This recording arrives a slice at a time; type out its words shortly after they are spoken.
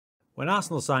When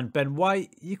Arsenal signed Ben White,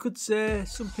 you could say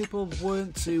some people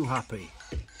weren't too happy.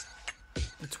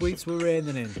 The tweets were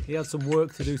raining in. He had some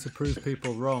work to do to prove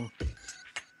people wrong.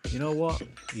 You know what?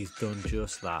 He's done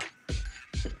just that.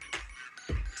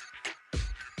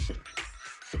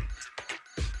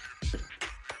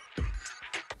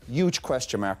 Huge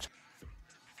question mark.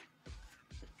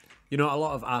 You know, a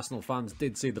lot of Arsenal fans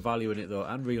did see the value in it though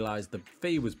and realised the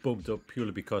fee was bumped up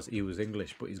purely because he was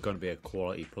English, but he's going to be a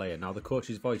quality player. Now, the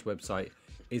Coach's Voice website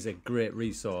is a great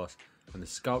resource, and the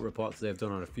scout reports they've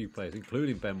done on a few players,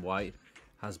 including Ben White,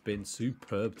 has been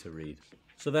superb to read.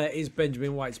 So there is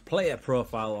Benjamin White's player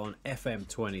profile on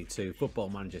FM22, Football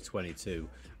Manager 22,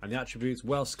 and the attributes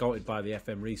well scouted by the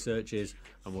FM researchers,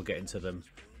 and we'll get into them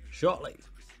shortly.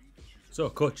 So,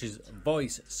 Coach's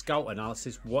Voice scout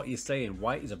analysis, what you're saying.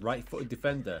 White is a right-footed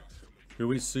defender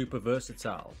who is super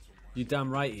versatile. You're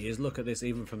damn right he is. Look at this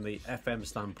even from the FM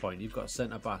standpoint. You've got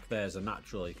centre-back there as a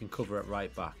natural. He can cover at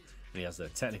right-back, and he has the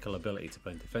technical ability to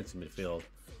play in defensive midfield,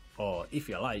 or, if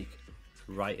you like,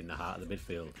 right in the heart of the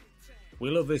midfield. We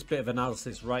love this bit of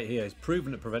analysis right here. He's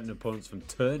proven at preventing opponents from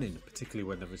turning, particularly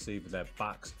when they're receiving their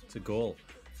backs to goal.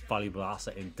 Valuable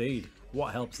asset indeed.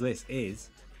 What helps this is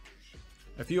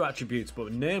a few attributes,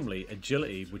 but namely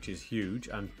agility, which is huge,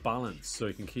 and balance, so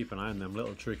he can keep an eye on them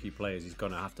little tricky players he's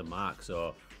going to have to mark.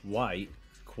 So White,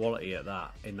 quality at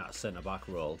that in that centre-back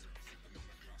role.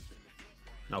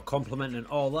 Now, complementing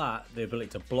all that, the ability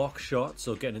to block shots,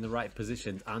 so getting in the right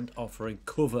positions and offering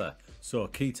cover. So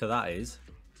key to that is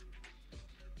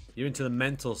you're into the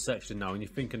mental section now, and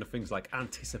you're thinking of things like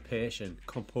anticipation,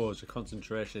 composure,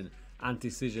 concentration, and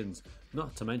decisions,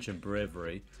 not to mention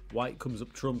bravery. White comes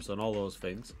up trumps on all those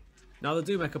things. Now, they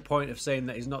do make a point of saying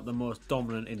that he's not the most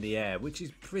dominant in the air, which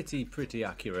is pretty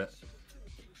accurate.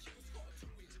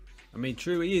 I mean,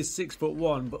 true, he is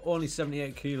 6'1", but only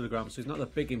 78 kilograms, so he's not the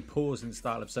big imposing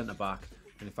style of centre-back,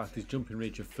 and in fact his jumping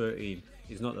reach of 13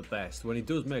 is not the best. When he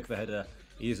does make the header,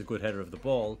 he is a good header of the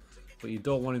ball, but you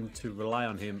don't want him to rely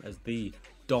on him as the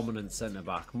dominant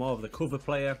centre-back, more of the cover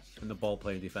player and the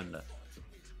ball-playing defender.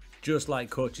 Just like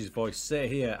Coach's Voice say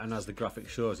here, and as the graphic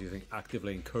shows, he's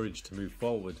actively encouraged to move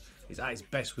forward. He's at his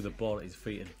best with the ball at his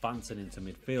feet, advancing into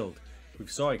midfield. We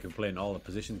saw he can play in all the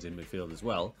positions in midfield as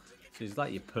well, so he's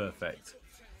like your perfect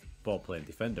ball-playing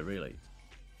defender, really.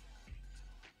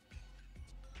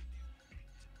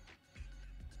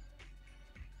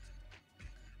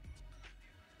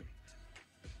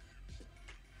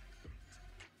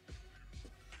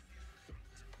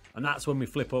 And that's when we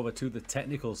flip over to the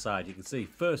technical side. You can see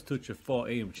first touch of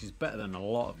 14, which is better than a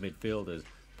lot of midfielders.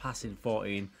 Passing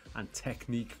 14 and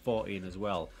technique 14 as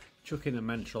well. Chuck in a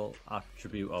mental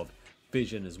attribute of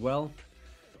vision as well.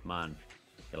 Man,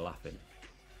 you're laughing.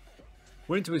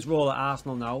 We're into his role at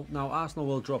Arsenal now. Now, Arsenal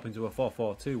will drop into a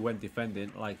 4-4-2 when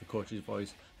defending, like the Coach's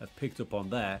Voice have picked up on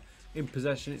there. In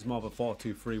possession, it's more of a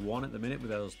 4-2-3-1 at the minute,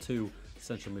 with those two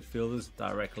central midfielders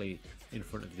directly in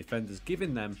front of the defenders,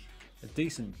 giving them a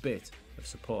decent bit of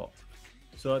support.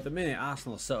 So at the minute,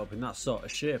 Arsenal are set up in that sort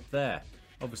of shape there.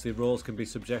 Obviously, roles can be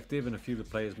subjective and a few of the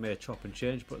players may chop and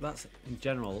change, but that's in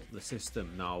general the system.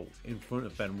 Now, in front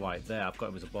of Ben White there, I've got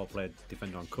him as a ball player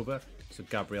defender on cover, so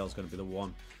Gabriel's going to be the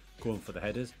one going for the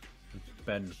headers.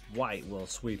 Ben White will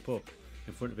sweep up.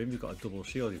 In front of him, you've got a double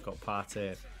shield. You've got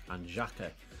Partey and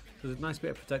Xhaka. So there's a nice bit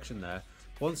of protection there.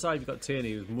 One side, you've got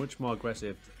Tierney, who's much more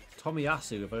aggressive.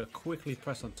 Tomiyasu, if I quickly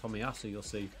press on Tomiyasu, you'll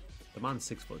see the man's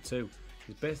 6'2".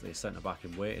 He's basically a centre-back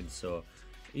in waiting, so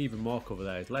even more cover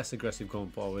there. He's less aggressive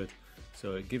going forward,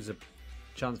 so it gives a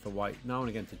chance for White now and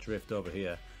again to drift over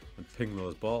here and ping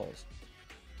those balls.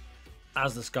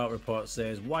 As the scout report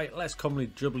says, White less commonly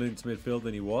dribbling into midfield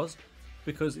than he was,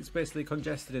 because it's basically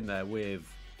congested in there with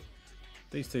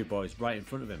these two boys right in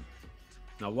front of him.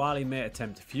 Now, while he may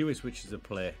attempt fewer switches of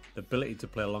play, the ability to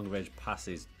play longer range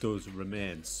passes does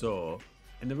remain. So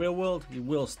in the real world, you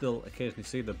will still occasionally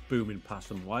see the booming pass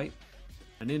from White.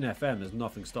 And in FM, there's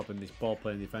nothing stopping this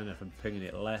ball-playing defender from pinging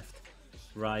it left,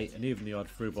 right, and even the odd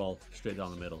through ball straight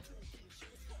down the middle.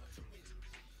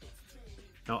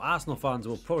 Now, Arsenal fans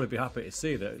will probably be happy to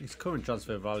see that his current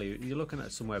transfer value, you're looking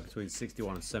at somewhere between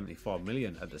 61 and 74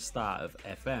 million at the start of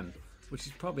FM, which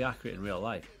is probably accurate in real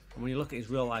life. And when you look at his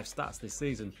real-life stats this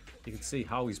season, you can see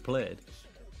how he's played.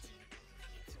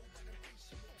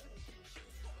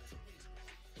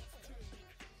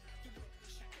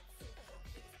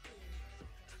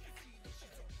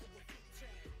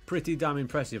 Pretty damn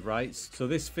impressive, right? So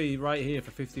this fee right here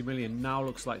for 50 million now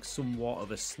looks like somewhat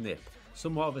of a snip.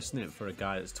 Somewhat of a snip for a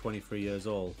guy that's 23 years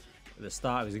old. At the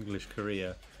start of his English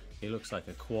career, he looks like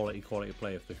a quality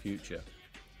player for the future.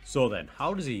 So then,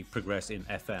 how does he progress in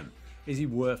FM? Is he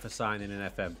worth a signing in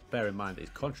FM? Bear in mind that his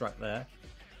contract there,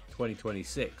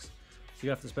 2026. So you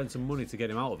have to spend some money to get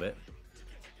him out of it.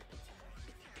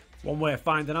 One way of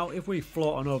finding out, if we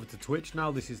float on over to Twitch now,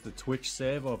 this is the Twitch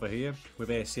save over here with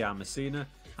ACR Messina.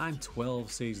 I'm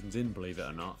 12 seasons in, believe it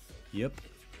or not. Yep.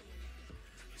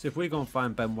 So if we go and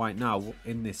find Ben White now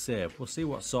in this save, we'll see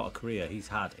what sort of career he's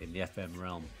had in the FM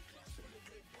realm.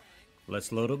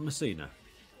 Let's load up Messina.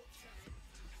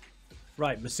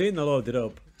 Right, Messina loaded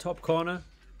up. Top corner,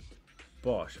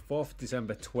 Bosch, 4th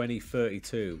December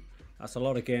 2032. That's a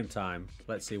lot of game time.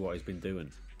 Let's see what he's been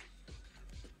doing.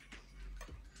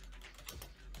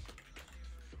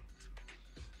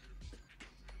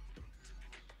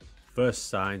 First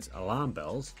signs, alarm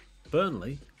bells.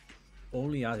 Burnley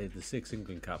only added the 6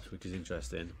 England caps, which is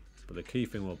interesting. But the key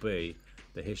thing will be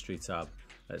the history tab.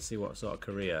 Let's see what sort of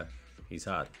career he's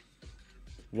had.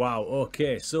 Wow,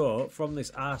 okay, so from this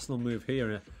Arsenal move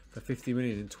here for 50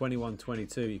 million in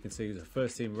 21-22, you can see he's a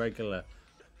first team regular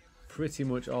pretty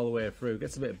much all the way through.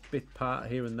 Gets a bit of bit part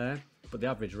here and there, but the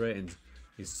average rating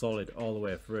is solid all the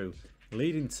way through.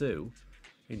 Leading to,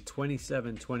 in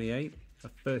 27-28, a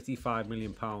 £35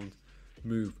 million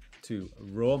move to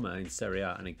Roma in Serie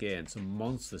A, and again some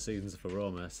monster seasons for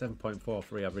Roma.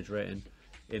 7.43 average rating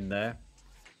in there.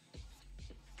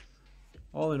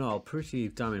 All in all, pretty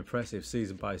damn impressive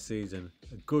season by season.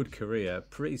 A good career.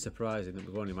 Pretty surprising that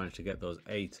we've only managed to get those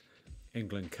 8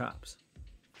 England caps.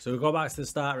 So we'll go back to the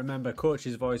start. Remember,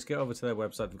 Coach's Voice, get over to their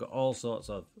website. We've got all sorts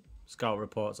of scout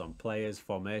reports on players,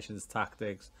 formations,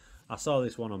 tactics. I saw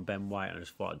this one on Ben White and I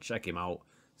just thought I'd check him out,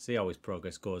 see how his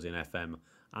progress goes in FM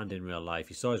and in real life.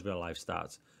 You saw his real life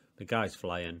stats. The guy's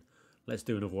flying. Let's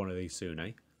do another one of these soon,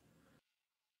 eh?